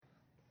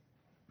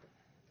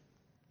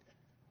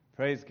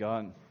Praise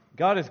God.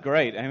 God is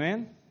great.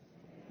 Amen?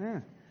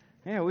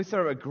 Yeah, we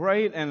serve a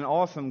great and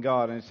awesome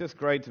God, and it's just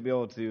great to be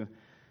able to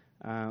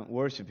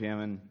worship Him.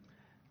 And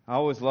I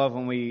always love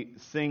when we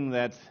sing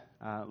that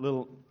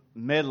little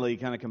medley,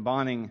 kind of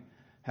combining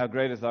how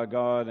great is our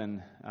God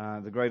and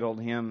the great old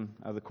hymn,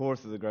 the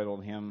chorus of the great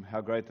old hymn, How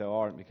Great Thou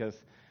Art, because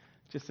it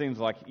just seems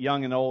like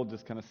young and old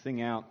just kind of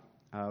sing out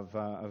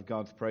of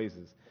God's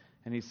praises.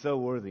 And He's so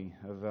worthy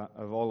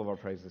of all of our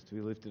praises to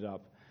be lifted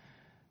up.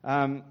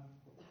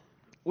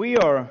 We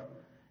are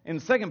in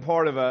the second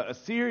part of a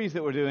series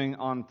that we're doing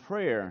on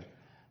prayer.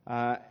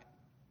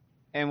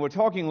 And we're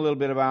talking a little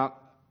bit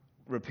about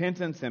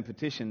repentance and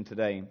petition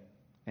today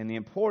and the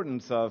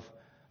importance of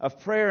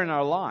prayer in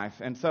our life.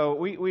 And so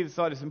we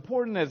decided it's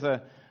important as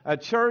a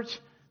church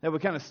that we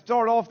kind of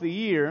start off the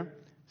year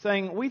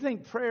saying we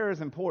think prayer is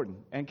important.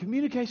 And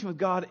communication with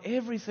God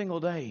every single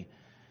day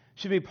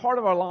should be part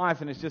of our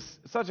life. And it's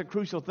just such a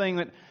crucial thing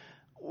that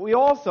we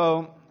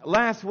also,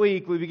 last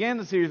week, we began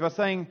the series by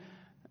saying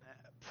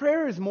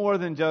prayer is more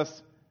than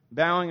just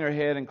bowing our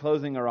head and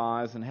closing our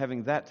eyes and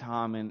having that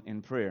time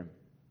in prayer.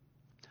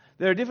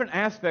 There are different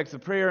aspects of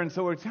prayer, and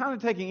so we're kind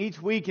of taking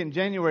each week in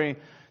January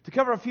to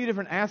cover a few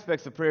different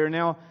aspects of prayer.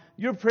 Now,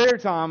 your prayer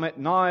time at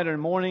night or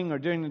morning or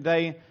during the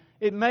day,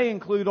 it may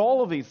include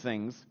all of these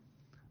things,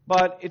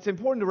 but it's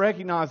important to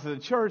recognize as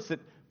a church that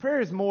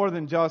prayer is more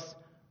than just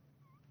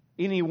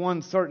any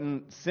one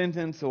certain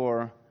sentence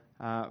or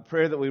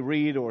prayer that we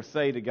read or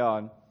say to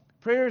God.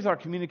 Prayer is our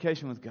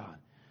communication with God.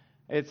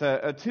 It's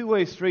a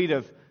two-way street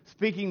of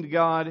speaking to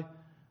God,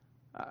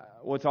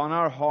 what's on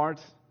our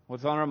hearts,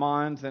 what's on our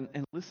minds, and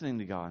listening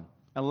to God.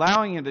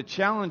 Allowing Him to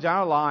challenge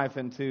our life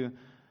and to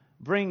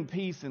bring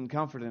peace and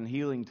comfort and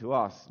healing to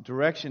us,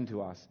 direction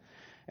to us.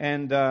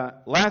 And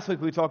last week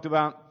we talked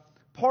about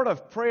part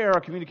of prayer,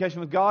 our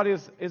communication with God,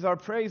 is our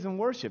praise and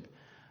worship.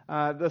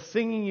 The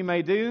singing you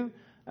may do,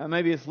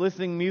 maybe it's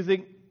listening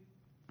music,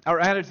 our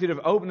attitude of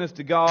openness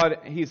to God.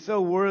 He's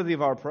so worthy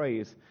of our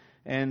praise.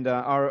 And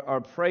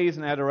our praise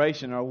and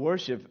adoration, our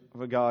worship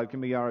for God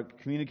can be our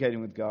communicating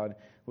with God.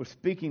 We're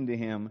speaking to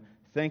Him,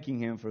 thanking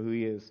Him for who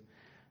He is.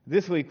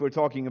 This week we're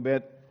talking a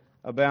bit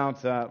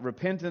about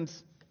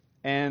repentance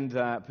and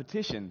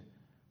petition.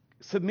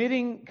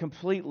 Submitting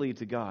completely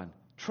to God.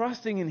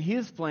 Trusting in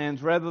His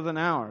plans rather than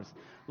ours.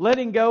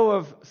 Letting go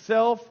of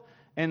self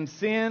and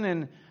sin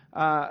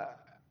and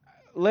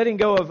letting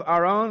go of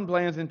our own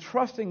plans and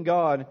trusting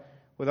God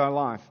with our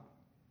life.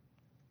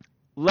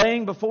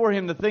 Laying before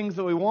Him the things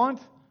that we want,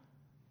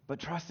 but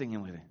trusting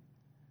Him with it.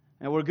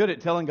 And we're good at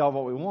telling God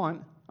what we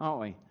want,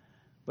 aren't we?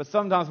 But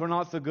sometimes we're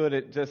not so good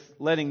at just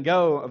letting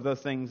go of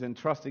those things and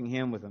trusting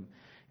Him with them.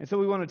 And so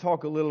we want to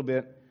talk a little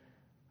bit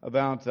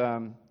about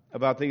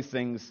these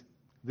things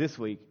this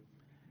week.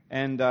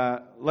 And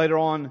later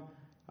on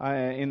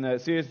in the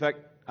series, in fact,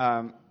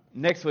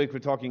 next week we're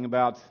talking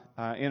about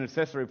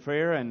intercessory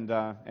prayer,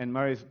 and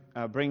Murray's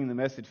bringing the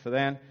message for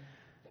that.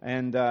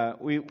 And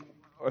we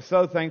are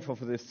so thankful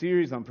for this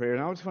series on prayer,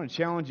 and I just want to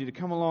challenge you to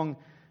come along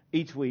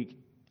each week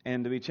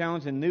and to be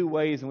challenged in new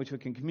ways in which we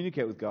can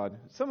communicate with God.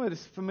 Some of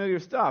this familiar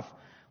stuff.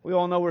 We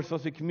all know we're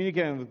supposed to be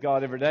communicating with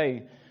God every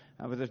day,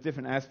 but there's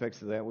different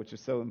aspects of that which are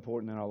so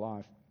important in our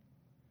life.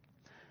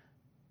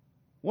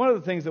 One of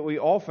the things that we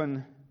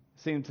often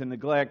seem to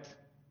neglect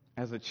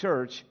as a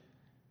church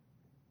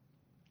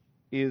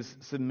is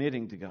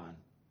submitting to God.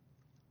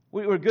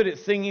 We're good at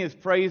singing His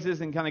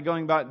praises and kind of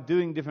going about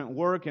doing different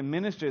work and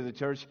ministry of the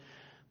church,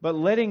 but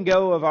letting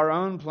go of our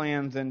own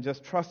plans and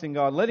just trusting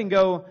God, letting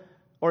go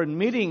or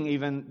admitting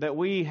even that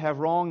we have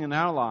wrong in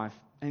our life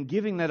and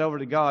giving that over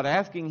to God,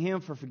 asking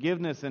Him for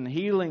forgiveness and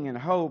healing and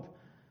hope,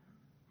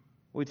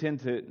 we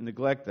tend to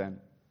neglect that.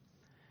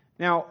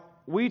 Now,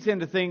 we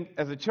tend to think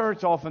as a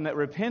church often that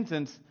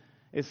repentance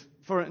is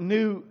for a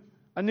new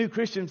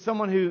Christian,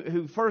 someone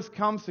who first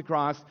comes to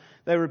Christ.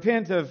 They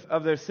repent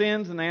of their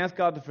sins and they ask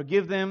God to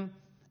forgive them,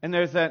 and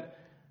there's that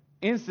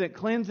instant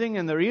cleansing,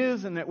 and there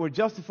is, and that we're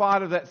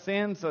justified of that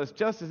sin, so it's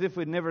just as if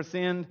we'd never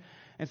sinned.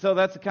 And so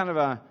that's kind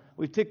of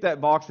we've ticked that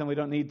box and we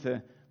don't need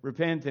to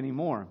repent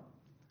anymore.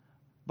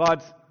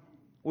 But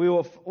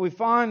we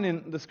find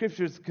in the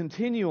Scriptures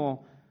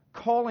continual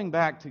calling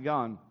back to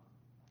God,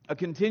 a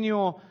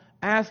continual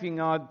asking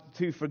God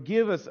to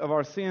forgive us of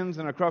our sins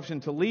and our corruption,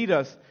 to lead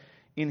us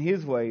in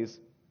His ways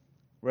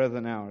rather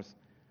than ours.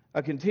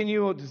 A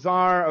continual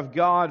desire of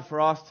God for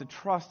us to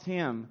trust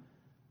Him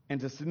and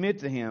to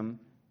submit to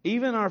Him,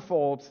 even our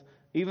faults,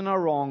 even our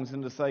wrongs,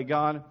 and to say,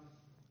 God,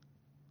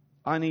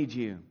 I need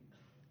You,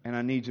 and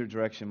I need Your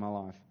direction in my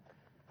life.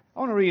 I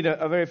want to read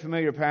a very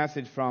familiar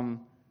passage from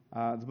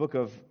the book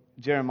of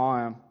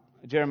Jeremiah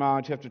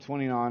chapter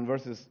 29,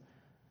 verses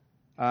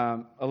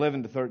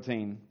 11 to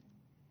 13.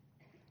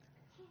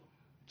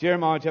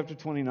 Jeremiah chapter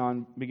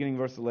 29, beginning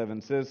verse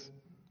 11, says,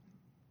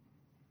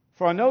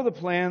 For I know the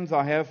plans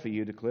I have for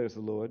you, declares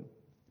the Lord,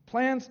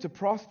 plans to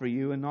prosper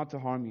you and not to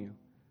harm you,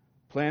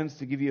 plans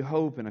to give you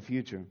hope and a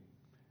future.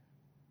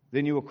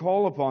 Then you will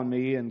call upon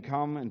me and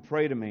come and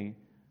pray to me,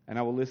 and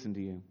I will listen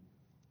to you.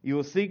 You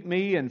will seek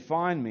me and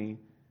find me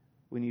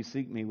when you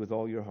seek me with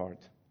all your heart.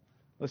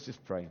 Let's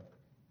just pray.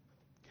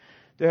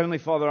 Dear Heavenly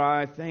Father,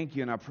 I thank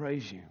you and I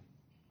praise you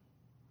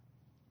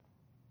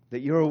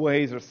that your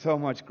ways are so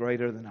much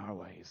greater than our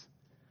ways,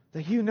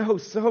 that you know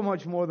so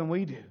much more than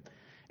we do,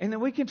 and that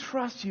we can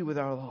trust you with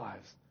our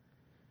lives.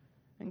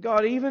 And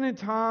God, even in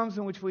times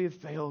in which we have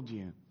failed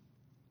you,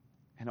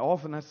 and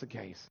often that's the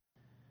case,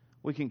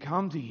 we can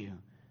come to you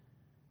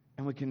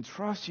and we can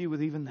trust you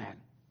with even that.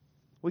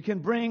 We can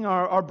bring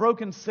our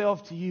broken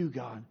self to you,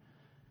 God,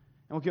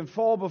 and we can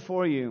fall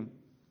before you,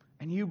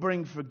 and you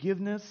bring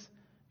forgiveness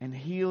and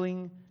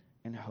healing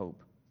and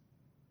hope.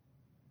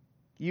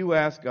 You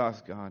ask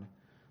us, God,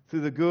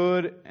 through the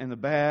good and the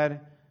bad,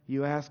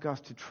 you ask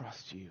us to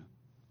trust you,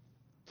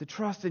 to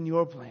trust in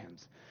your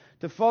plans,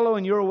 to follow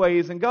in your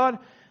ways. And God,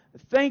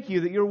 thank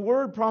you that your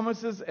word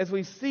promises as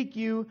we seek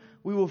you,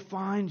 we will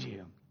find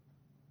you.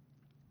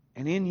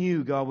 And in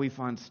you, God, we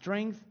find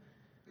strength,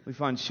 we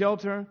find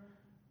shelter,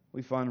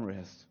 we find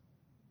rest.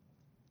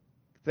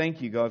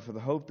 Thank you, God, for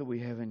the hope that we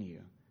have in you.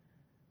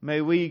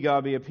 May we,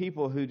 God, be a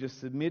people who just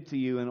submit to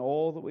you in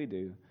all that we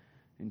do.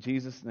 In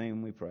Jesus'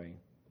 name we pray.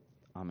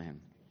 Amen.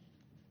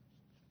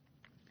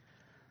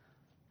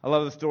 I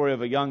love the story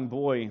of a young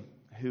boy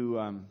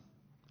who,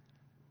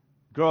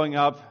 growing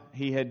up,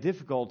 he had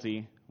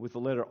difficulty with the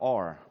letter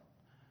R.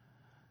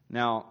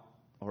 Now,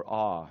 or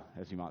ah,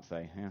 as you might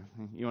say.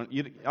 Yeah.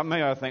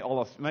 Maybe I think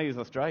maybe he's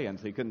Australian,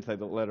 so he couldn't say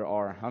the letter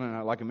R. I don't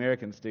know, like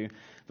Americans do.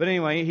 But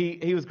anyway,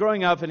 he was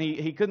growing up and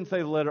he couldn't say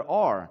the letter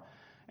R.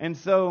 And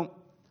so,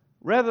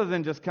 rather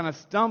than just kind of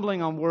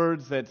stumbling on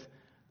words that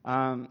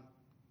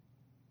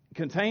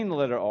contain the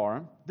letter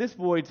R, this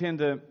boy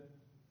tended to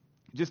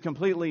just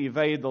completely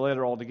evade the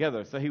letter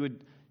altogether. So he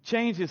would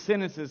change his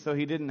sentences so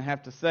he didn't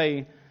have to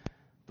say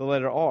the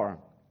letter R.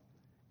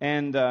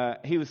 And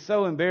he was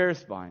so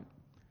embarrassed by it.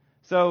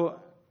 So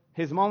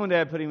his mom and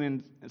dad put him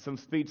in some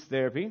speech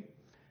therapy,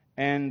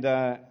 and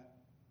the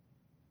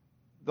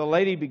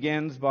lady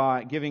begins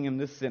by giving him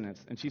this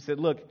sentence. And she said,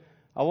 look,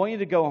 I want you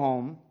to go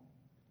home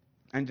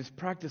and just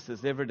practice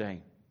this every day.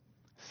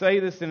 Say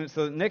this sentence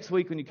so that next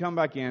week when you come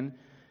back in,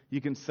 you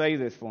can say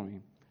this for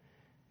me.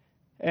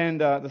 And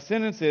the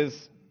sentence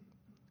is,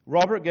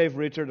 Robert gave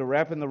Richard a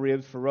wrap in the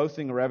ribs for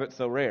roasting a rabbit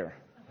so rare.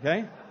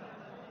 Okay?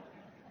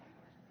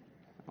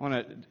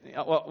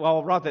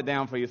 I'll write that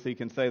down for you so you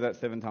can say that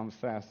 7 times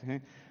fast. Okay?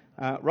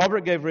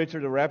 Robert gave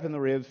Richard a wrap in the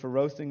ribs for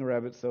roasting a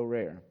rabbit so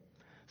rare.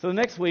 So the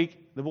next week,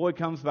 the boy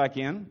comes back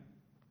in,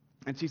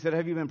 and she said,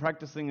 have you been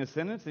practicing this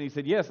sentence? And he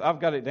said, yes, I've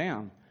got it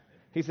down.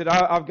 He said,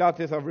 I've got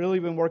this. I've really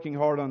been working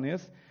hard on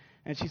this.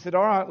 And she said,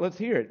 all right, let's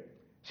hear it.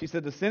 She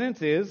said, the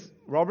sentence is,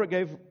 Robert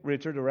gave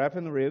Richard a wrap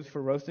in the ribs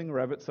for roasting a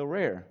rabbit so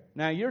rare.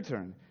 Now your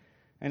turn.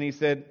 And he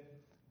said,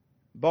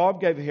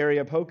 Bob gave Harry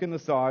a poke in the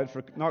side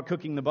for not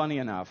cooking the bunny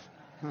enough.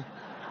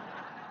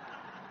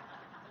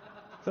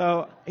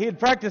 So he had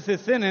practiced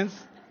his sentence,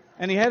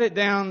 and he had it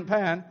down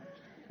pat,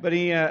 but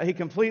he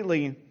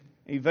completely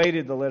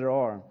evaded the letter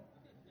R.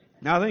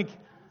 Now I think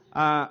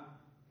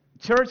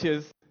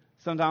churches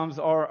sometimes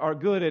are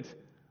good at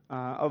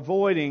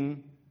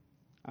avoiding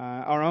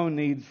our own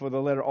needs for the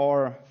letter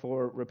R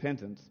for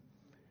repentance.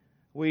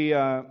 We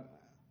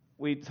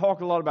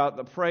talk a lot about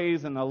the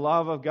praise and the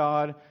love of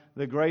God,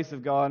 the grace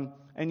of God,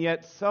 and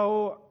yet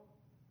so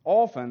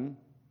often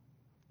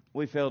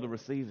we fail to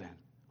receive that.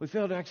 We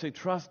fail to actually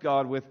trust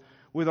God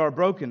with our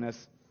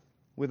brokenness,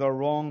 with our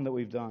wrong that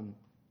we've done.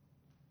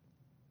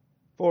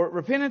 For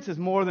repentance is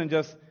more than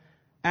just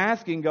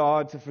asking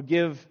God to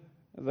forgive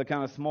the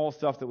kind of small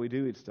stuff that we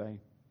do each day.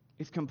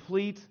 It's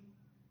complete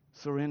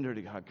surrender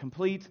to God,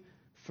 complete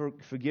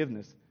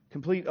forgiveness,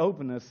 complete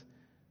openness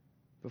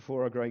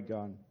before our great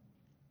God.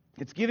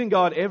 It's giving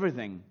God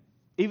everything,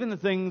 even the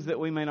things that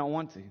we may not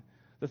want to,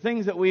 the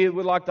things that we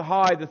would like to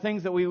hide, the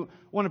things that we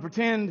want to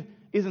pretend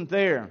isn't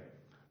there,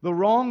 the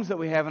wrongs that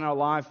we have in our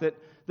life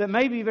that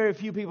maybe very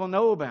few people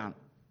know about.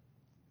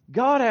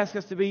 God asks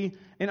us to be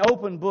an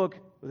open book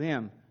with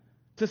Him,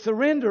 to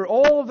surrender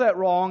all of that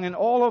wrong and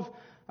all of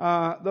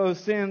those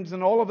sins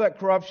and all of that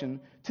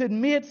corruption, to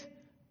admit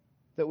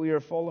that we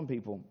are fallen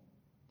people,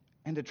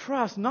 and to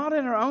trust not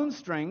in our own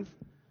strength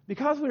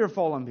because we are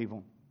fallen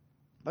people,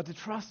 but to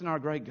trust in our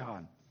great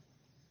God.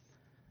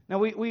 Now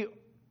we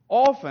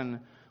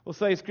often will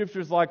say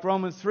scriptures like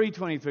Romans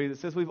 3:23 that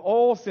says we've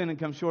all sinned and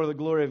come short of the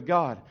glory of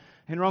God.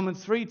 And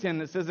Romans 3:10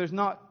 that says there's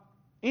not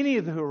any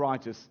of them who are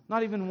righteous,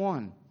 not even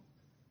one.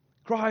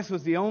 Christ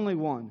was the only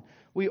one.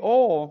 We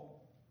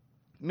all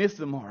miss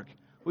the mark.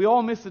 We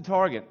all miss the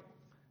target.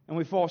 And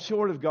we fall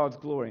short of God's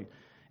glory.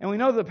 And we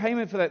know the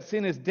payment for that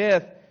sin is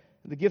death.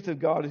 The gift of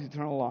God is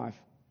eternal life.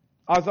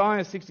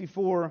 Isaiah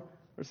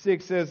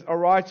 64:6 says, our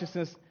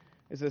righteousness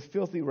is as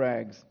filthy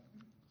rags.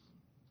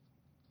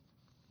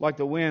 Like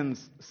the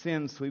winds,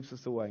 sin sweeps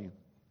us away.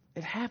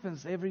 It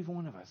happens to every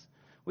one of us.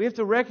 We have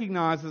to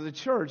recognize as a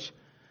church,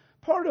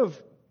 part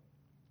of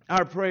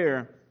our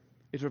prayer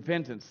is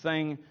repentance,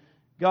 saying,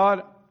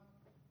 God,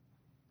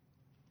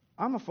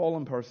 I'm a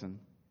fallen person.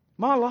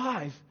 My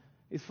life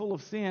is full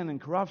of sin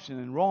and corruption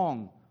and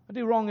wrong. I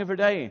do wrong every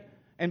day.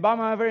 And by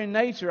my very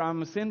nature,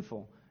 I'm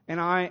sinful. And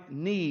I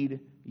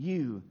need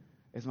you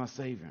as my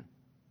Savior.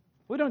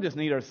 We don't just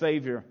need our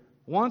Savior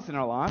once in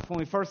our life. When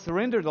we first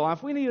surrender to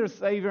life, we need our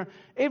Savior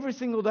every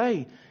single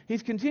day.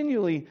 He's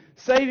continually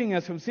saving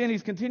us from sin.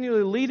 He's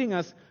continually leading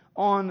us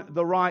on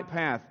the right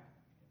path,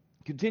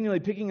 continually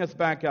picking us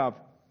back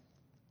up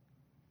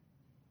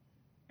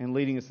and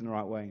leading us in the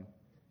right way.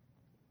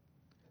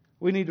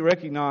 We need to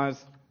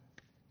recognize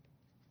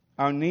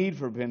our need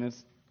for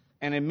repentance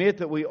and admit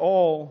that we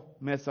all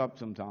mess up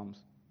sometimes.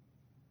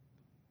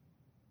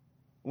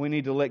 We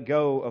need to let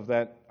go of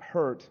that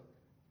hurt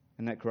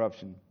and that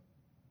corruption.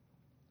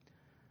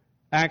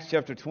 Acts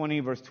chapter 20,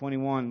 verse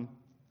 21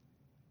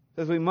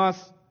 says we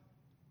must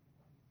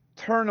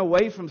turn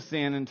away from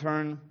sin and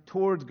turn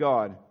towards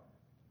God,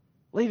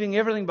 leaving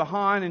everything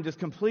behind and just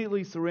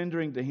completely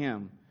surrendering to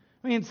Him.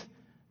 It means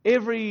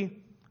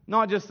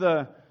not just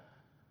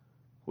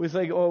we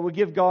say, oh, we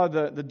give God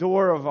the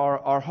door of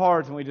our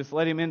heart and we just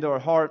let Him into our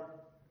heart.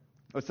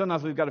 Or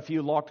sometimes we've got a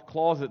few locked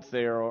closets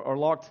there or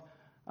locked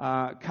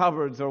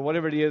cupboards or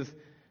whatever it is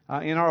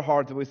in our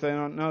heart that we say,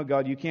 no,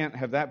 God, you can't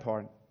have that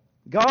part.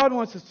 God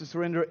wants us to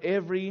surrender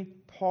every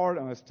part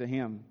of us to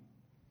Him.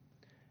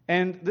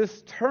 And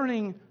this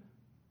turning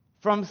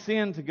from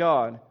sin to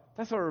God,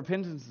 that's what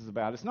repentance is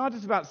about. It's not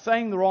just about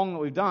saying the wrong that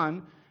we've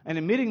done and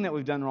admitting that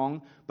we've done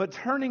wrong, but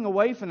turning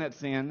away from that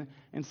sin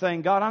and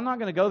saying, God, I'm not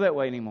going to go that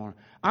way anymore.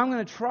 I'm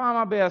going to try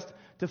my best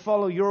to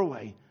follow your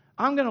way.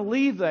 I'm going to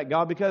leave that,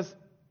 God, because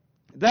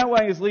that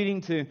way is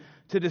leading to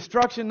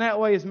destruction. That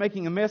way is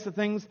making a mess of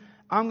things.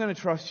 I'm going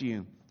to trust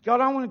you.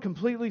 God, I want to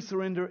completely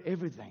surrender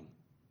everything.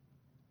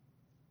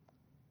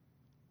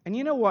 And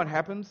you know what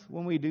happens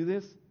when we do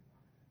this?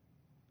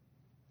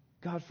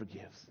 God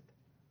forgives.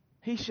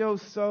 He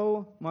shows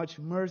so much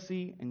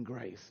mercy and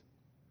grace.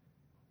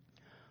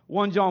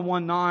 1 John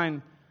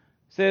 1:9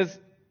 says,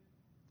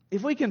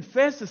 if we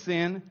confess a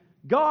sin,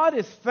 God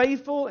is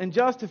faithful and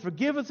just to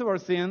forgive us of our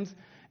sins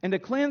and to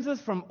cleanse us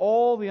from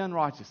all the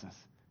unrighteousness.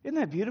 Isn't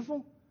that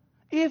beautiful?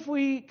 If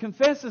we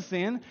confess a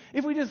sin,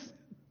 if we just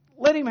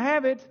let Him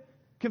have it,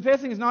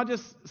 confessing is not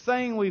just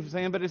saying we've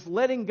sinned, but it's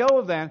letting go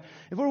of that.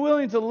 If we're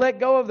willing to let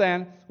go of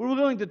that, we're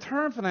willing to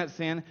turn from that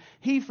sin,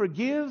 He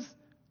forgives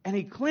and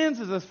He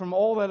cleanses us from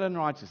all that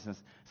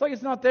unrighteousness. It's like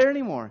it's not there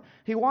anymore.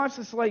 He wipes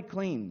the slate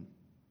clean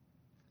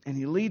and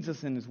He leads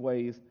us in His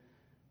ways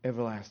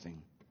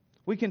everlasting.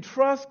 We can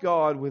trust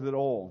God with it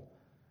all,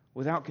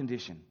 without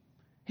condition.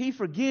 He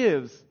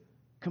forgives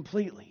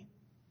completely.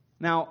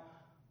 Now,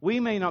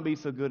 we may not be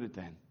so good at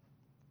that.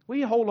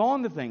 We hold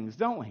on to things,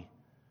 don't we?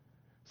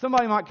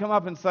 Somebody might come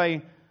up and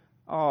say,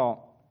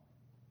 oh,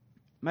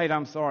 mate,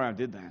 I'm sorry I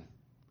did that.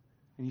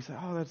 And you say,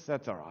 oh,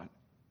 that's all right.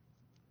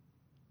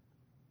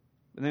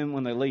 And then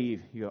when they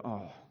leave, you go,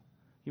 oh.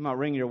 You might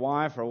ring your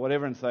wife or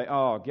whatever and say,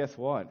 oh, guess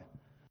what?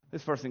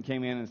 This person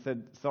came in and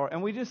said sorry.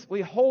 And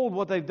we hold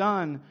what they've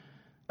done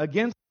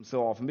against them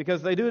so often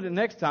because they do it the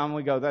next time and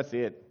we go, that's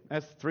it.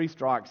 That's 3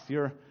 strikes.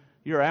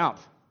 You're out.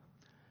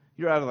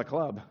 You're out of the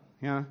club.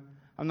 Yeah,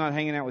 I'm not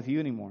hanging out with you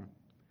anymore.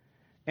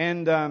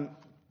 And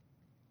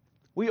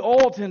we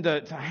all tend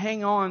to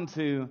hang on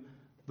to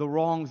the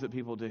wrongs that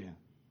people do.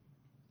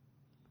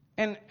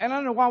 And I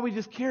don't know why we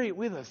just carry it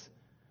with us.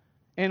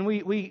 And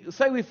we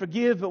say we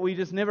forgive, but we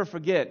just never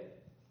forget.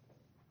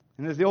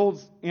 And there's the old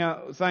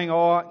saying,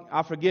 oh,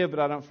 I forgive, but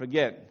I don't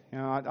forget.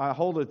 I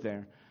hold it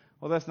there.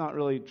 Well, that's not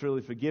really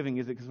truly forgiving,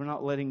 is it? Because we're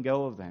not letting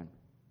go of that.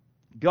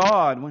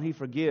 God, when He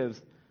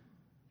forgives,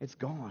 it's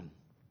gone.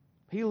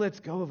 He lets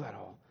go of that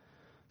all.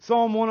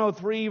 Psalm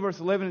 103, verse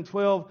 11 and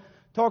 12,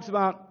 talks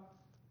about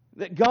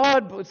that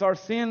God puts our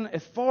sin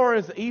as far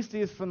as the east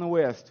is from the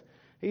west.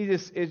 He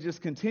is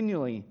just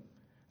continually,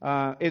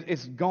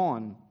 it's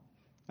gone.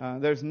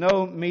 There's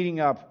no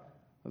meeting up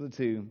of the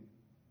two.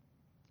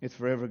 It's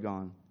forever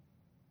gone.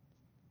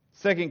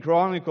 2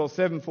 Chronicles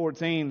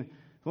 7:14,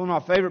 one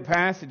of my favorite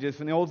passages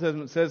from the Old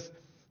Testament, says,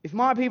 if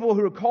my people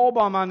who are called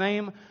by my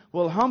name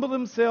will humble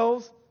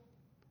themselves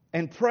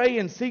and pray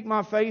and seek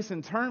my face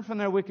and turn from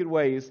their wicked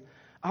ways,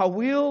 I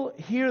will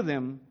hear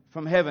them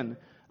from heaven.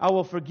 I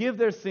will forgive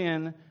their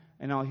sin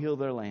and I'll heal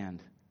their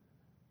land.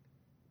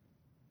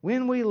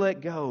 When we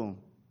let go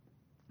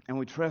and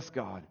we trust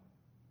God,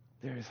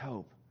 there is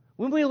hope.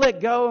 When we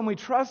let go and we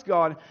trust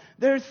God,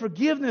 there's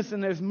forgiveness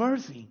and there's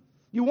mercy.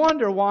 You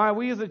wonder why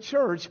we as a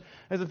church,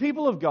 as a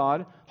people of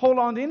God, hold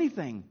on to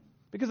anything.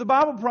 Because the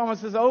Bible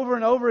promises over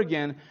and over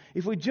again,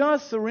 if we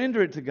just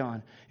surrender it to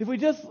God, if we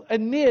just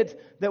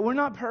admit that we're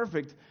not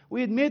perfect,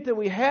 we admit that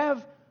we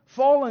have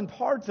fallen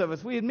parts of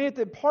us, we admit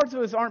that parts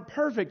of us aren't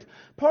perfect,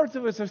 parts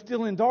of us are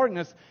still in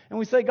darkness, and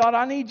we say, God,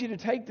 I need you to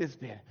take this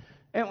bit.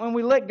 And when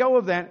we let go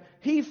of that,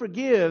 He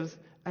forgives,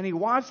 and He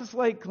wipes the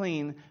slate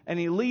clean, and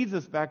He leads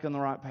us back on the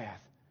right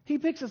path. He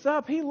picks us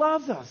up. He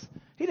loves us.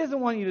 He doesn't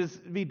want you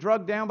to be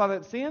drugged down by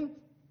that sin.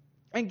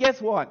 And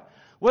guess what?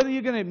 Whether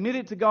you're going to admit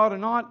it to God or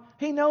not,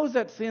 He knows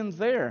that sin's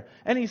there.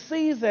 And He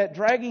sees that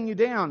dragging you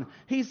down.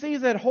 He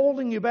sees that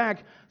holding you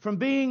back from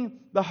being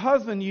the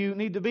husband you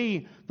need to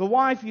be, the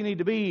wife you need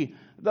to be,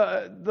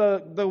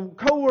 the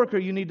co-worker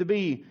you need to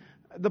be,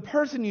 the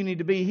person you need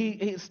to be.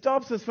 He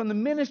stops us from the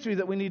ministry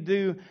that we need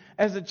to do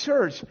as a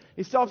church.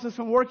 He stops us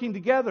from working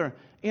together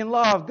in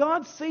love.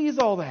 God sees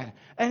all that,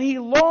 and He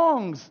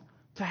longs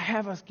to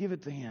have us give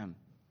it to Him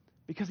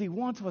because He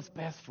wants what's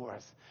best for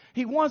us.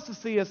 He wants to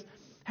see us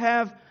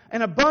have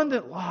an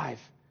abundant life.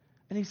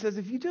 And He says,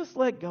 if you just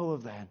let go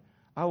of that,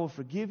 I will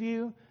forgive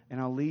you and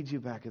I'll lead you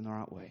back in the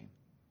right way.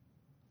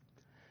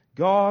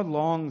 God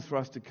longs for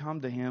us to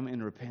come to Him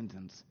in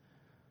repentance,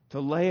 to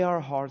lay our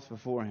hearts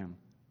before Him,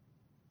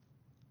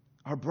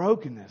 our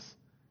brokenness.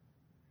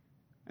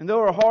 And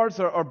though our hearts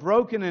are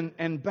broken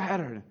and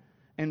battered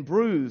and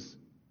bruised,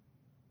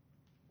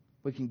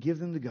 we can give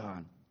them to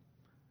God.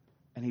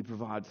 And He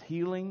provides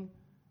healing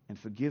and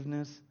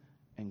forgiveness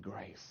and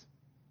grace.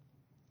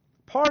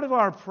 Part of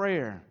our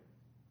prayer,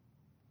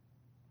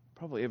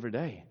 probably every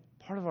day,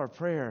 part of our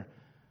prayer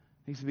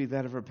needs to be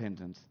that of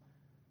repentance.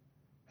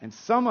 And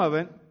some of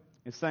it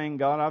is saying,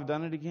 God, I've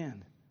done it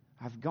again.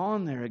 I've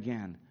gone there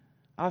again.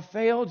 I've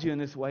failed you in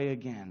this way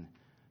again.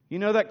 You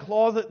know that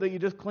closet that you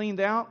just cleaned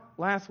out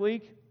last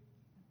week?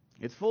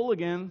 It's full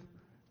again.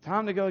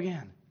 Time to go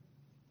again.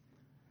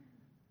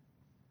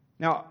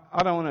 Now,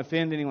 I don't want to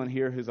offend anyone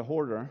here who's a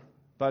hoarder,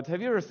 but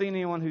have you ever seen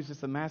anyone who's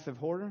just a massive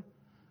hoarder?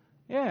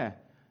 Yeah.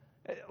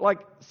 Like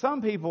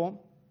some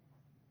people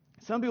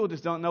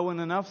just don't know when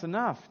enough's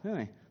enough, do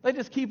they? They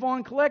just keep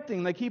on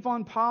collecting. They keep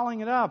on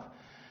piling it up.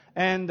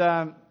 And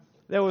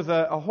there was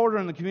a hoarder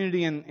in the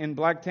community in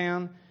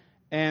Blacktown,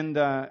 and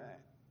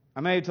I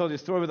may have told you a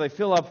story, but they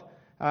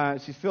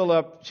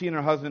she and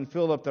her husband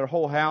filled up their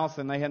whole house,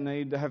 and they had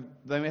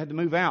to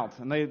move out.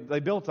 And they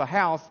built a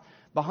house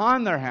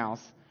behind their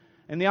house.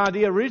 And the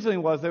idea originally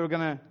was they were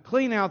going to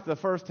clean out the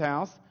first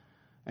house,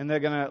 and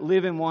they're going to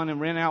live in one and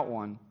rent out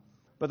one.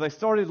 But they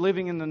started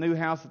living in the new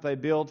house that they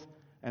built,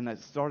 and that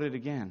started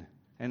again.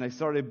 And they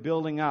started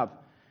building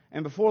up.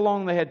 And before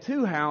long, they had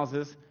 2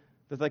 houses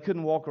that they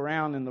couldn't walk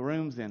around in the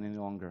rooms in any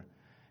longer.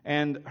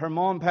 And her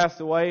mom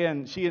passed away,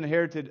 and she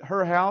inherited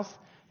her house.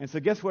 And so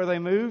guess where they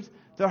moved?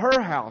 To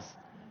her house.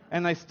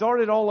 And they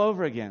started all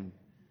over again.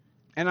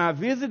 And I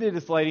visited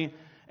this lady,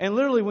 and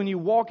literally when you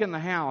walk in the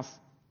house,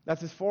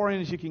 that's as far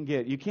in as you can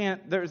get. You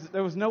can't.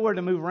 There was nowhere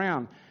to move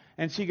around.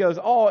 And she goes,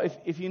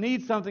 if you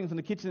need something from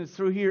the kitchen, it's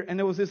through here. And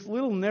there was this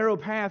little narrow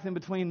path in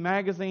between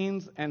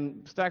magazines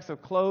and stacks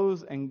of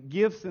clothes and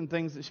gifts and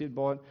things that she had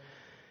bought.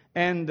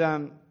 And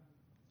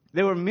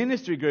there were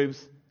ministry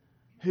groups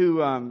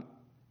who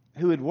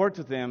had worked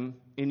with them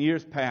in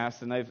years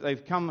past, and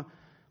they've come.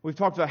 We've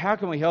talked about how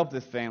can we help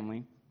this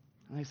family,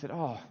 and they said,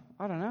 I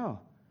don't know,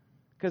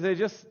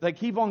 because they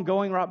keep on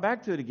going right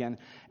back to it again.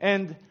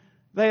 And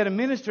they had a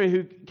ministry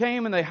who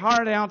came and they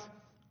hired out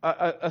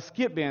a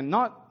skip bin,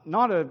 not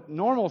a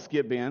normal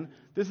skip bin.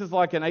 This is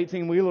like an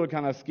 18-wheeler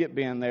kind of skip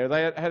bin there.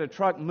 They had a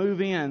truck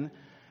move in,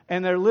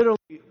 and they're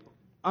literally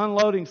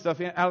unloading stuff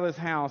out of this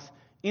house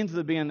into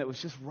the bin that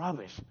was just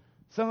rubbish.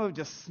 Some of it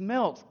just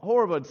smelt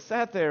horrible. It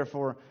sat there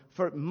for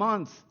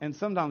months and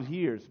sometimes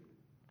years.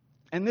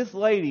 And this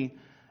lady,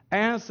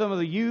 as some of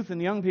the youth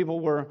and young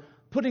people were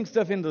putting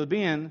stuff into the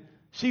bin,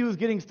 she was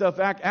getting stuff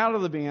back out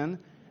of the bin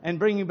and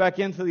bringing back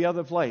into the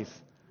other place.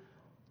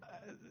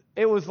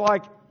 It was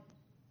like,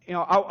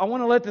 I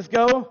want to let this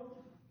go.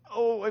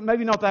 Oh,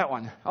 maybe not that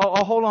one.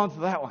 I'll hold on to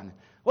that one.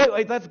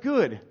 Wait, that's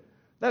good.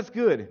 That's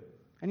good.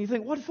 And you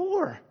think, what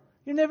for?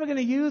 You're never going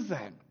to use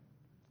that.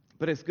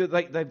 But it's good.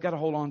 They've got to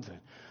hold on to it.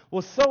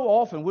 Well, so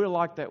often we're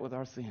like that with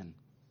our sin.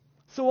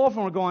 So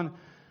often we're going,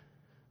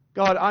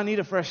 God, I need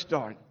a fresh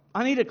start.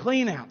 I need a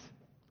clean out.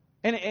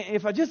 And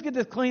if I just get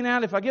this clean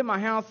out, if I get my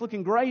house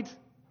looking great,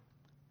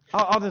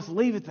 I'll just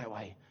leave it that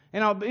way.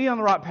 And I'll be on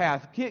the right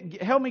path.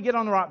 Help me get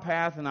on the right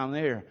path, and I'm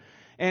there.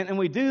 And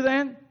we do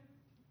that,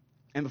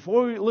 and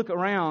before we look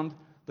around,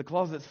 the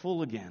closet's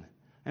full again,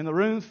 and the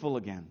room's full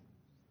again.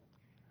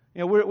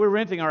 We're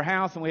renting our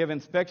house, and we have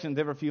inspections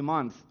every few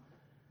months.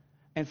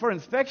 And for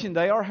inspection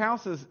day, our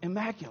house is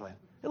immaculate.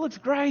 It looks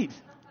great.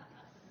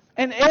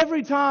 And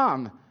every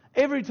time,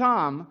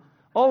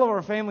 all of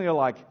our family are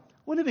like,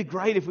 wouldn't it be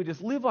great if we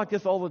just live like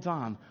this all the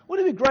time?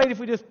 Wouldn't it be great if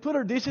we just put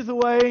our dishes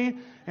away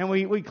and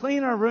we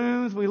clean our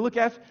rooms, we look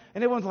after,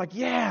 and everyone's like,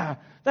 yeah,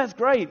 that's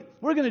great.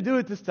 We're going to do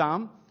it this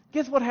time.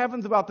 Guess what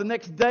happens about the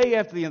next day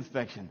after the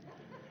inspection?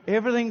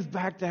 Everything's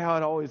back to how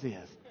it always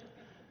is.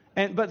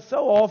 But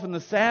so often the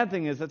sad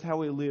thing is that's how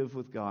we live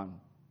with God.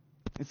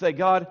 And say,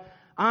 God,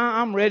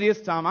 I'm ready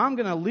this time. I'm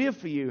going to live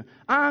for you.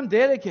 I'm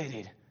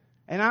dedicated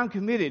and I'm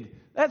committed.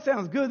 That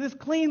sounds good. This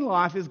clean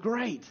life is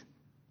great.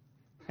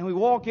 And we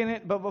walk in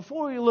it, but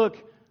before we look,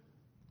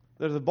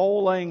 there's a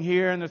bowl laying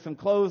here and there's some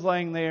clothes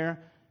laying there,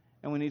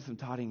 and we need some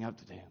tidying up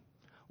to do.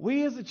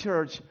 We as a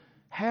church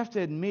have to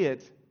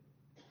admit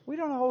we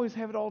don't always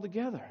have it all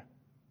together.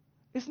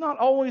 It's not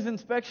always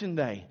inspection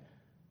day,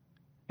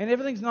 and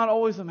everything's not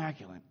always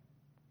immaculate.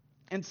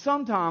 And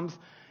sometimes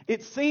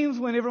it seems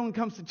when everyone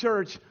comes to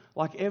church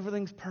like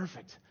everything's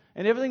perfect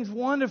and everything's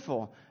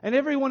wonderful and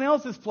everyone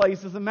else's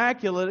place is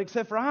immaculate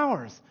except for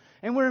ours.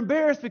 And we're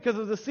embarrassed because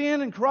of the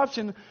sin and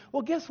corruption.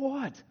 Well, guess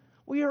what?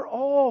 We are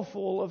all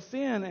full of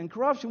sin and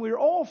corruption. We are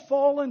all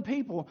fallen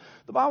people.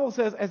 The Bible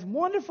says, as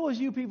wonderful as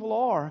you people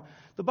are,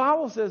 the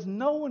Bible says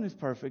no one is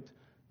perfect,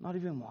 not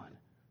even one.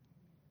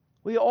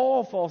 We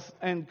all fall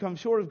and come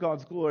short of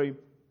God's glory.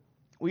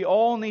 We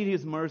all need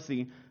His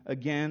mercy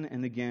again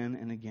and again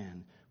and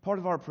again. Part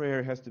of our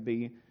prayer has to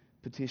be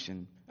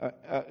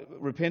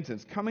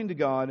repentance, coming to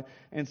God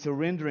and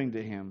surrendering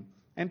to Him.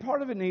 And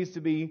part of it needs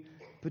to be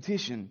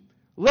petition,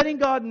 letting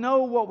God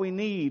know what we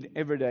need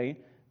every day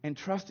and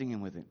trusting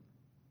Him with it.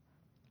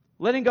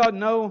 Letting God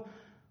know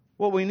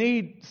what we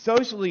need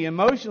socially,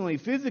 emotionally,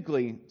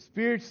 physically,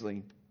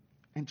 spiritually,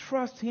 and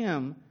trust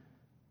Him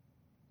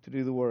to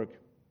do the work.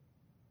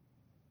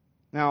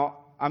 Now,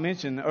 I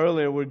mentioned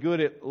earlier we're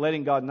good at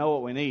letting God know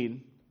what we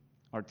need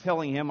or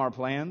telling Him our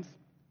plans.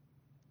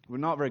 We're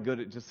not very good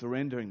at just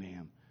surrendering to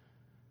Him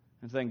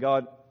and saying,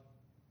 God,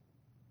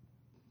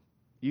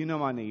 you know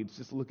my needs,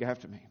 just look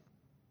after me.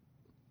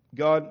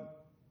 God,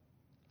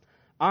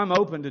 I'm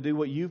open to do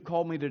what you've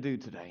called me to do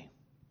today.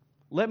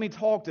 Let me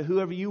talk to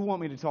whoever you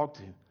want me to talk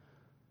to.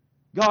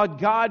 God,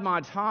 guide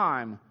my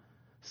time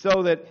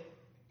so that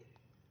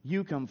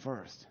you come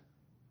first.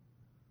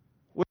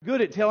 We're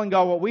good at telling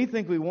God what we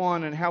think we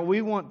want and how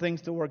we want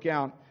things to work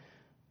out.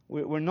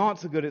 We're not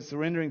so good at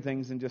surrendering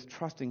things and just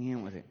trusting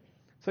Him with it.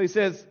 So He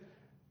says,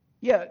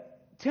 yeah,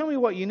 tell me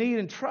what you need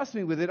and trust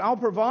me with it. I'll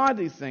provide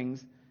these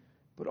things,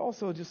 but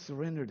also just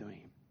surrender to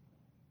Him.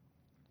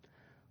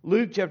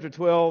 Luke chapter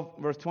 12,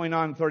 verse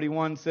 29 and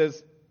 31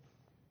 says,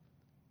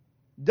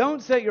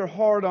 don't set your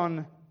heart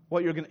on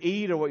what you're going to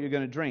eat or what you're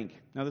going to drink.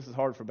 Now, this is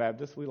hard for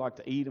Baptists. We like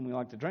to eat and we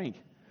like to drink.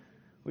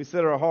 We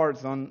set our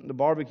hearts on the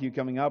barbecue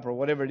coming up or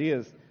whatever it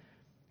is.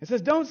 It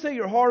says, don't set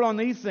your heart on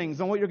these things,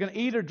 on what you're going to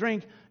eat or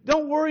drink.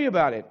 Don't worry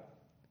about it,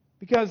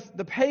 because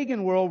the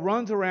pagan world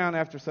runs around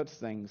after such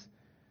things,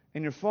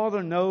 and your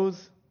Father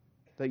knows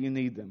that you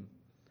need them.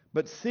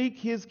 But seek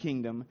His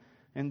kingdom,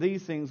 and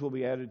these things will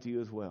be added to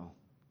you as well.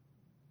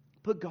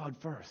 Put God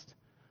first.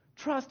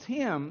 Trust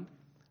Him.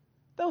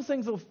 Those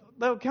things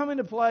they'll come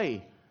into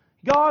play.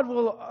 God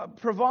will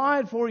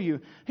provide for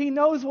you. He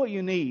knows what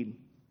you need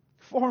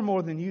far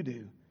more than you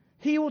do.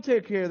 He will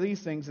take care of these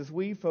things as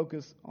we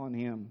focus on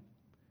Him.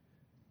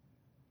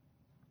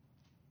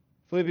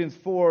 Philippians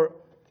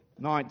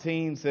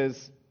 4:19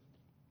 says,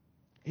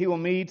 He will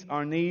meet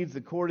our needs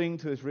according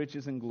to His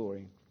riches and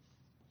glory.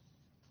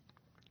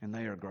 And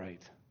they are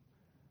great.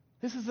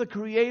 This is the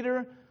Creator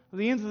of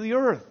the ends of the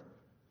earth.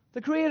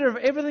 The Creator of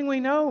everything we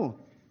know,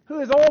 who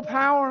has all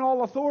power and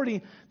all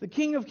authority, the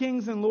King of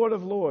kings and Lord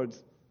of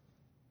lords.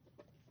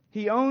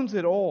 He owns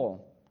it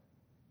all,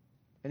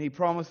 and He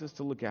promises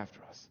to look after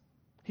us.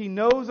 He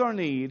knows our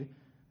need,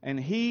 and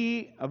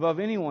He, above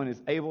anyone, is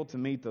able to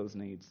meet those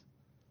needs.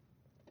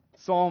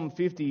 Psalm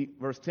 50,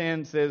 verse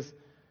 10 says,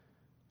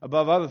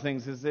 above other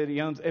things, is that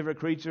He owns every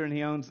creature and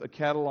He owns a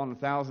cattle on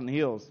 1,000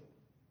 hills.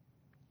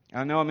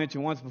 I know I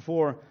mentioned once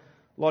before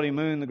Lottie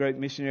Moon, the great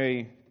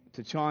missionary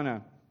to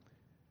China,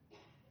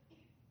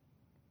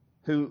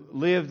 who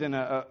lived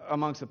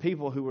amongst a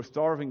people who were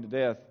starving to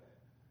death.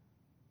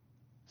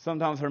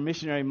 Sometimes her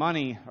missionary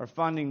money or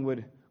funding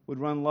would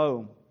run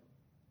low.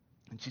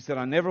 And she said,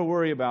 I never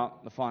worry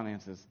about the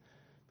finances,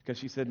 because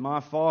she said, my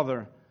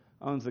Father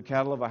owns the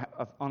cattle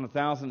on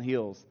 1,000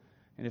 hills.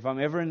 And if I'm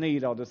ever in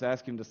need, I'll just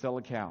ask Him to sell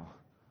a cow.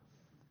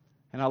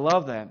 And I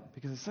love that,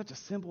 because it's such a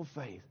simple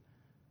faith.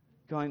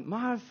 Going,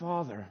 my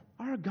Father,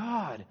 our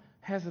God,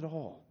 has it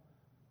all.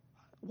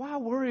 Why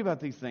worry about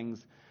these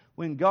things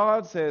when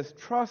God says,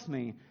 trust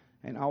me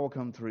and I will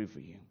come through for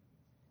you?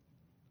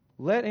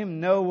 Let Him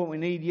know what we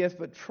need, yes,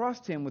 but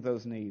trust Him with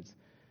those needs.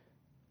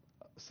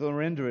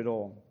 Surrender it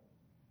all.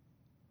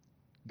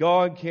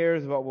 God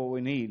cares about what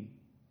we need.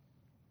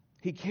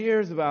 He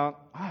cares about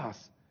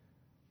us.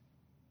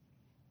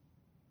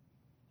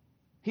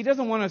 He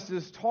doesn't want us to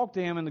just talk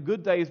to Him in the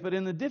good days, but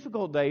in the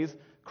difficult days,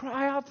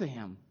 cry out to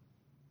Him.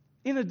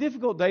 In the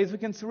difficult days, we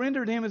can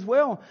surrender to Him as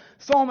well.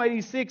 Psalm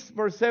 86,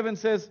 verse 7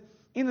 says,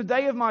 in the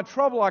day of my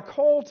trouble, I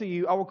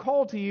will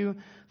call to you,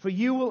 for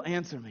you will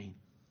answer me.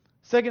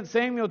 2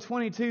 Samuel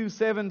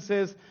 22:7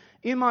 says,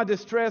 in my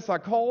distress, I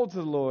called to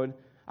the Lord.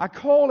 I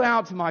called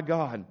out to my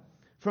God.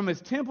 From His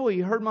temple, He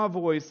heard my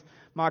voice.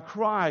 My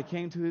cry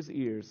came to His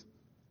ears.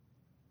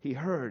 He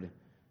heard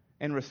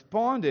and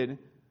responded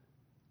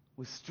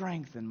with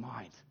strength and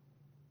might.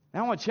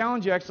 Now I want to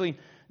challenge you, actually,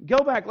 go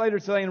back later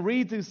today and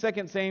read through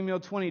 2 Samuel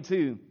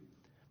 22.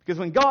 Because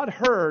when God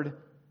heard,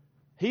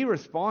 He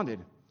responded.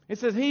 It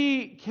says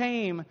He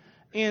came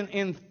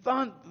in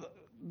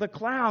the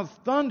clouds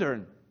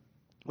thundered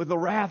with the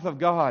wrath of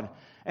God.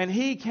 And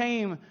He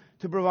came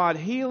to provide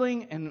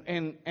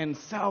healing and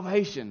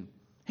salvation.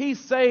 He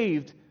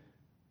saved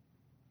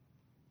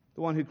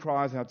the one who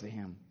cries out to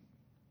Him.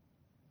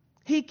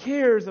 He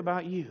cares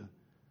about you.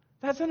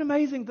 That's an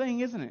amazing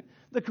thing, isn't it?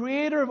 The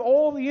Creator of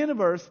all the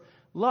universe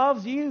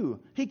loves you.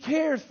 He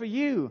cares for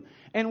you.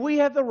 And we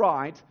have the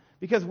right,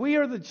 because we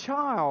are the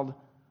child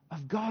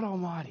of God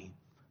Almighty,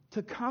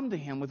 to come to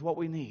Him with what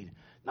we need.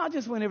 Not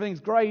just when everything's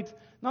great,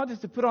 not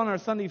just to put on our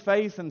Sunday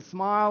face and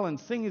smile and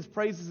sing His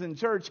praises in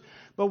church,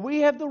 but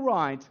we have the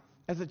right,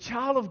 as a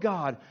child of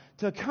God,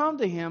 to come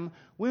to Him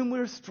when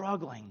we're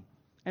struggling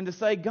and to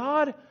say,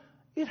 God,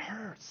 it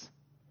hurts.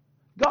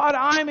 God,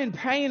 I'm in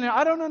pain and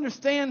I don't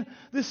understand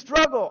this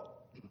struggle.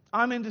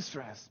 I'm in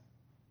distress.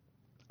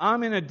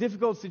 I'm in a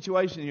difficult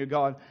situation here,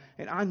 God,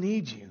 and I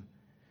need You.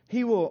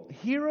 He will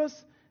hear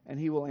us and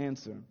He will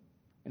answer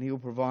and He will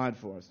provide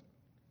for us.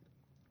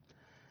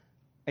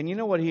 And you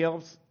know what He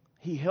helps?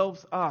 He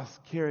helps us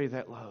carry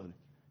that load.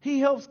 He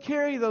helps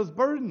carry those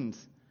burdens.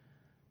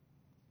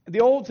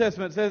 The Old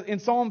Testament says in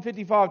Psalm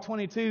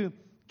 55:22,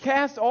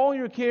 cast all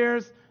your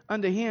cares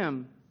unto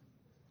Him,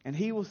 and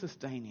He will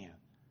sustain you.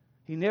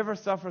 He never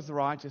suffers the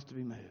righteous to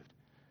be moved.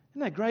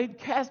 Isn't that great?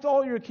 Cast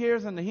all your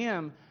cares unto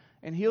Him,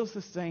 and He'll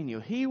sustain you.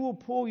 He will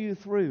pull you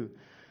through.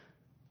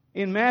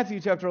 In Matthew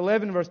chapter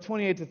 11, verse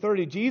 28 to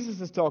 30,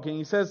 Jesus is talking.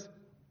 He says,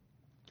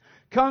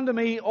 come to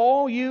me,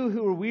 all you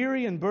who are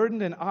weary and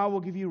burdened, and I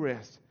will give you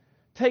rest.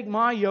 Take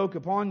my yoke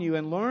upon you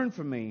and learn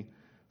from me,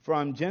 for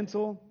I'm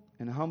gentle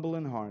and humble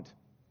in heart,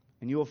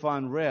 and you will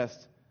find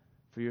rest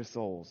for your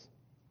souls.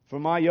 For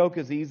my yoke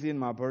is easy and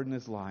my burden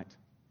is light.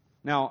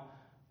 Now,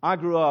 I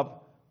grew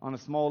up on a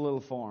small little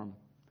farm.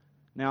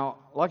 Now,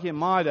 lucky in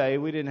my day,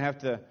 we didn't have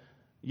to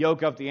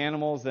yoke up the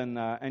animals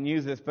and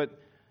use this, but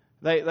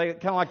they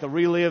kind of like to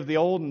relive the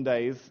olden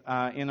days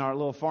in our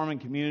little farming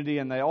community,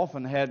 and they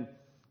often had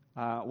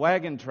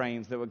wagon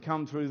trains that would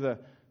come through the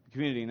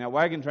community. Now,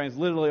 wagon trains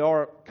literally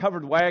are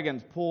covered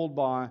wagons pulled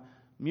by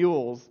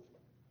mules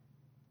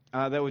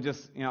that would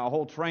just, a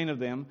whole train of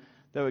them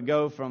that would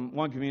go from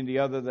one community to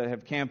the other that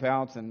have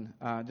campouts and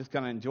just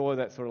kind of enjoy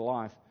that sort of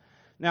life.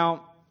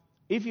 Now,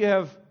 if you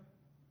have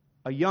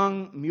a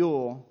young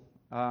mule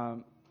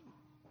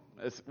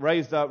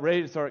raised up,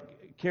 ready to start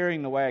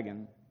carrying the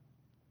wagon,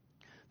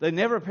 they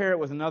never pair it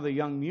with another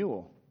young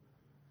mule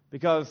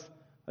because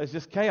it's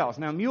just chaos.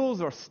 Now,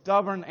 mules are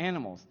stubborn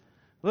animals.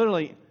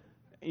 Literally,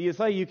 you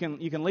say you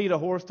can lead a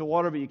horse to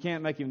water, but you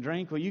can't make him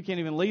drink. Well, you can't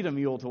even lead a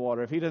mule to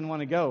water if he doesn't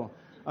want to go.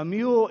 A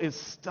mule is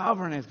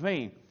stubborn as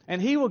me,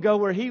 and he will go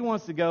where he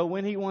wants to go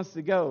when he wants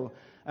to go,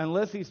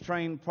 unless he's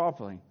trained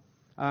properly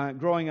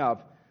growing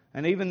up.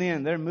 And even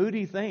then, they're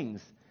moody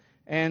things.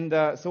 And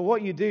so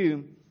what you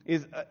do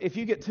is, if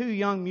you get two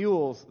young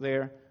mules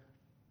there,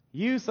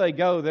 you say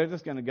go, they're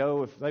just going to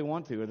go if they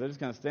want to, or they're just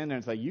going to stand there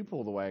and say, you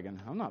pull the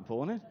wagon. I'm not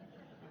pulling it.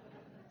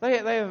 They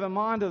have a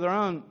mind of their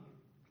own,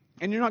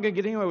 and you're not going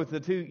to get anywhere with the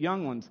two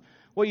young ones.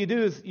 What you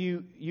do is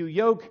you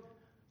yoke,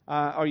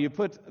 or you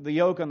put the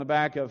yoke on the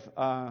back of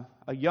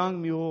a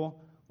young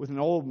mule with an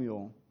old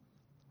mule,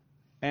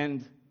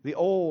 and the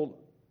old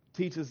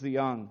teaches the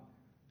young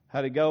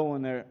how to go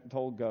when they're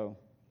told go.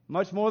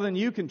 Much more than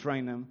you can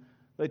train them,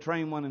 they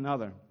train one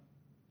another.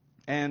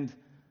 And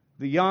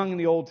the young and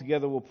the old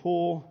together will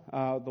pull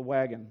the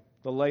wagon,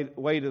 the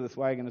weight of this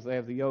wagon, as they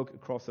have the yoke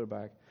across their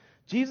back.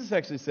 Jesus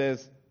actually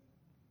says,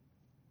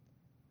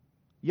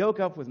 yoke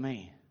up with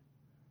me.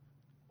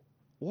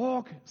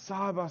 Walk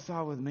side by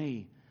side with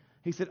me.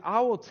 He said,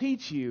 I will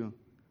teach you.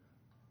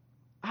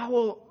 I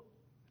will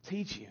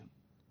teach you.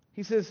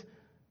 He says,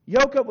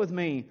 yoke up with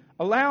me.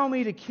 Allow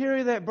me to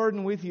carry that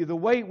burden with you, the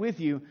weight with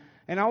you,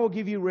 and I will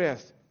give you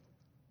rest.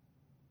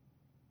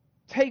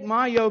 Take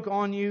my yoke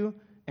on you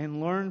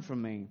and learn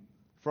from me,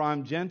 for I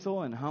am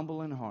gentle and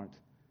humble in heart,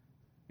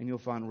 and you'll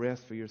find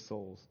rest for your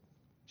souls.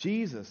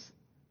 Jesus,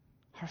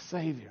 our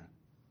Savior,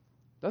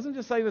 doesn't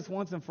just save us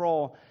once and for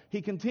all.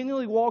 He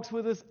continually walks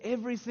with us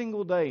every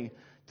single day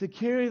to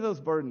carry those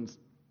burdens,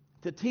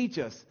 to teach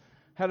us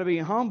how to be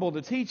humble,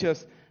 to teach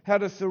us how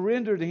to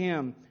surrender to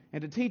Him,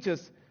 and to teach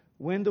us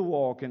when to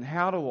walk and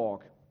how to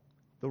walk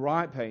the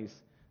right pace,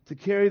 to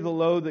carry the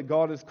load that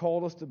God has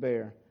called us to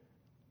bear,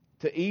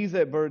 to ease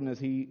that burden as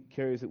He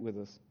carries it with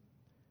us.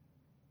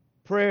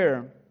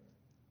 Prayer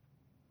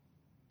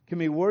can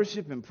be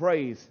worship and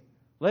praise,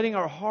 letting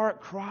our heart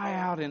cry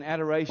out in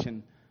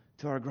adoration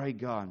to our great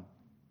God.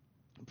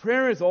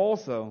 Prayer is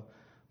also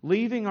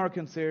leaving our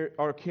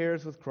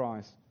cares with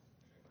Christ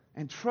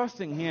and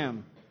trusting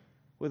Him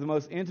with the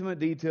most intimate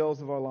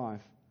details of our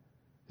life.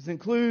 This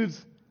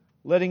includes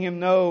letting Him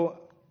know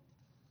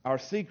our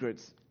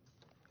secrets,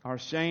 our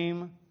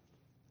shame,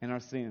 and our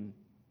sin.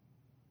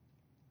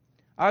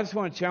 I just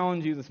want to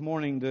challenge you this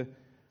morning to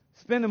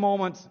spend a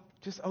moment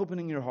just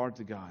opening your heart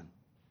to God.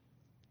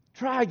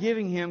 Try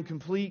giving Him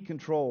complete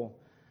control.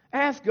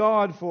 Ask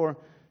God for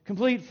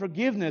complete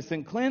forgiveness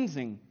and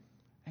cleansing,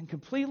 and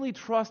completely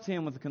trust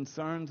Him with the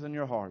concerns in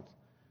your heart.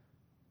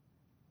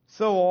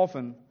 So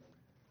often,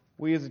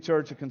 we as a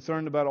church are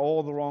concerned about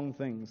all the wrong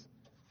things.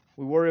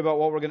 We worry about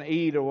what we're going to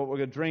eat or what we're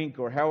going to drink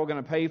or how we're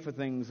going to pay for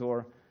things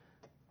or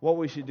what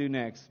we should do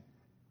next,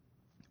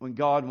 when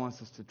God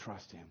wants us to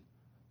trust Him.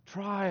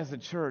 Try as a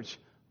church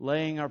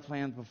laying our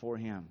plans before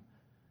Him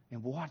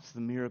and watch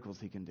the miracles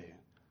He can do.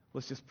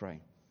 Let's just pray.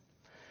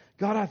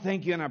 God, I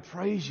thank You and I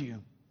praise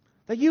You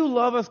that You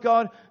love us,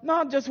 God,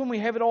 not just when we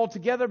have it all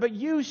together, but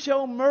You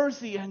show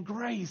mercy and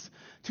grace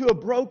to a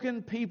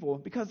broken people,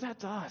 because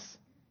that's us.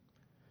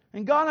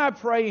 And God, I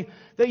pray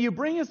that you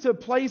bring us to a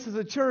place as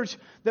a church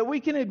that we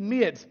can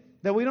admit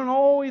that we don't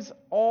always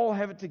all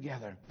have it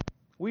together.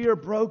 We are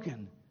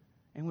broken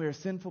and we are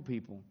sinful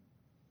people.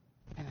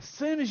 And as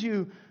soon as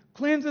you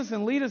cleanse us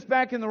and lead us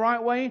back in the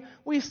right way,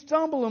 we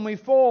stumble and we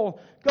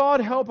fall. God,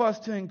 help us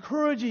to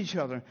encourage each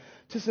other,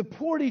 to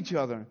support each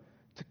other,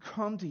 to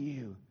come to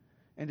you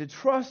and to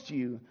trust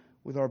you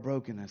with our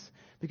brokenness.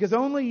 Because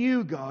only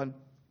you, God,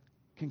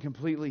 can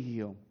completely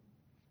heal.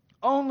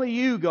 Only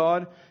you,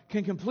 God,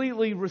 can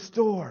completely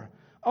restore.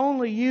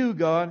 Only you,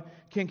 God,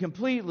 can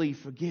completely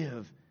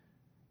forgive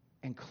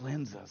and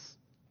cleanse us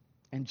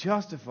and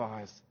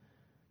justify us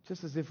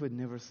just as if we'd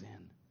never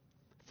sinned.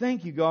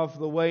 Thank you, God, for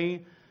the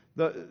way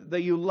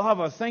that you love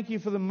us. Thank you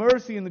for the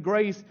mercy and the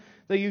grace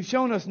that you've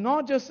shown us,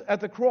 not just at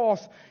the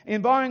cross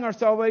in buying our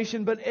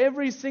salvation, but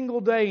every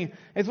single day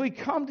as we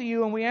come to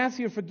you and we ask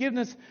your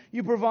forgiveness.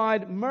 You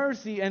provide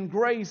mercy and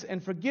grace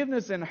and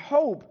forgiveness and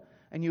hope,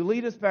 and you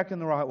lead us back in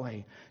the right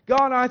way.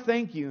 God, I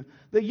thank you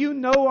that you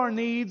know our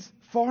needs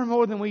far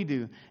more than we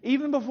do.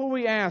 Even before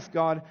we ask,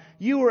 God,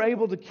 you are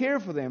able to care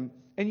for them,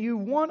 and you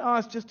want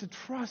us just to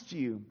trust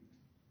you.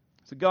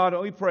 So God,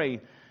 we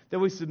pray that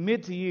we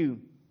submit to you,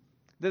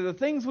 that the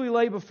things we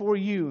lay before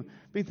you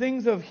be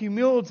things of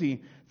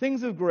humility,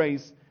 things of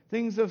grace,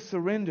 things of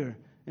surrender,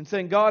 and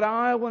saying, God,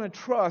 I want to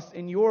trust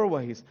in your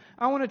ways.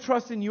 I want to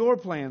trust in your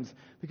plans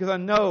because I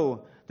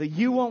know that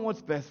you want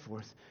what's best for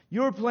us.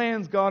 Your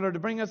plans, God, are to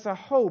bring us a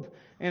hope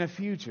and a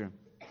future.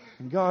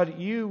 And God,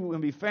 you will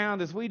be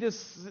found as we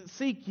just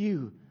seek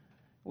you.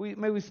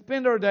 May we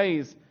spend our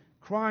days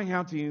crying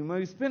out to you. May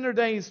we spend our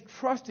days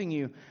trusting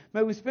you.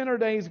 May we spend our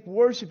days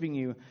worshiping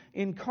you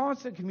in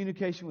constant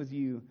communication with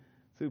you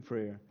through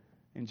prayer.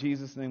 In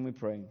Jesus' name we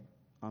pray.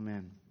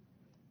 Amen.